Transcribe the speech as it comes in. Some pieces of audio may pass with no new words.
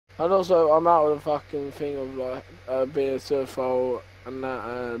And also, I'm out of the fucking thing of like being a surfoal and that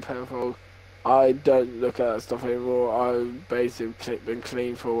and pedophile. I don't look at that stuff anymore. I've basically been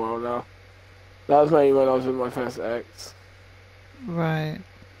clean for a while now. That was mainly when I was with my first ex. Right.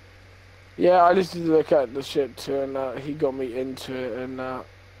 Yeah, I just used to look at the shit too, and he got me into it, and I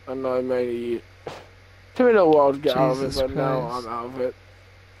mainly took me a little while to get out of it, Jesus but now I'm Christ. out of it.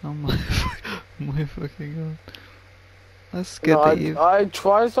 Oh my, my fucking god. That's No, good that you've... I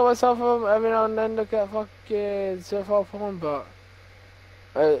try to stop myself from every now and then look at fucking surfoil porn, but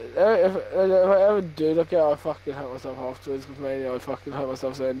if I ever do look at it, I fucking hurt myself afterwards, because mainly I fucking hurt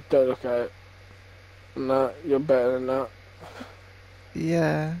myself saying, don't look at it. And that, you're better than that.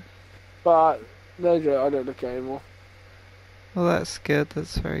 Yeah. But, no joke, I don't look at it anymore. Well, that's good.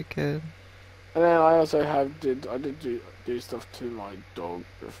 That's very good. And then I also I did do stuff to my dog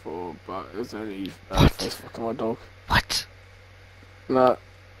before, but it was only face fucking my dog. What? No,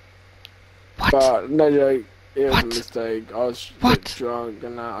 What? but no joke, it was What? a mistake. I was a What? bit drunk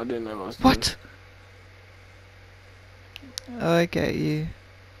and that, I didn't know what I was doing. What? Oh, I get you.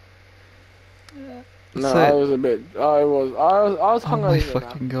 No, So, I was a bit. I was oh my hungover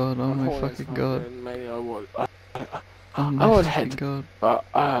fucking god, oh my fucking god. Mainly I was. Oh I my would fucking head, god. but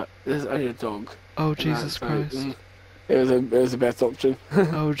there's only a dog. Oh And Jesus so, Christ. it was the best option.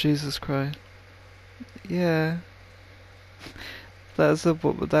 Oh Jesus Christ. Yeah. Was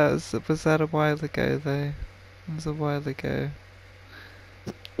that a while ago though? That was a while ago.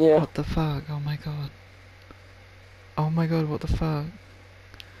 Yeah. What the fuck? Oh my god. Oh my god, what the fuck?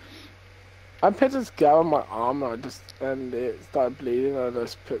 I put a scab on my arm and it started bleeding. I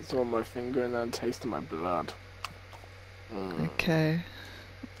just put some on my finger and then tasted my blood. Okay.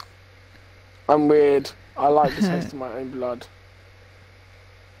 I'm weird. I like the taste of my own blood.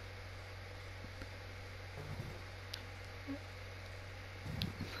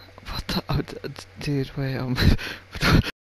 What the? Oh, dude, wait.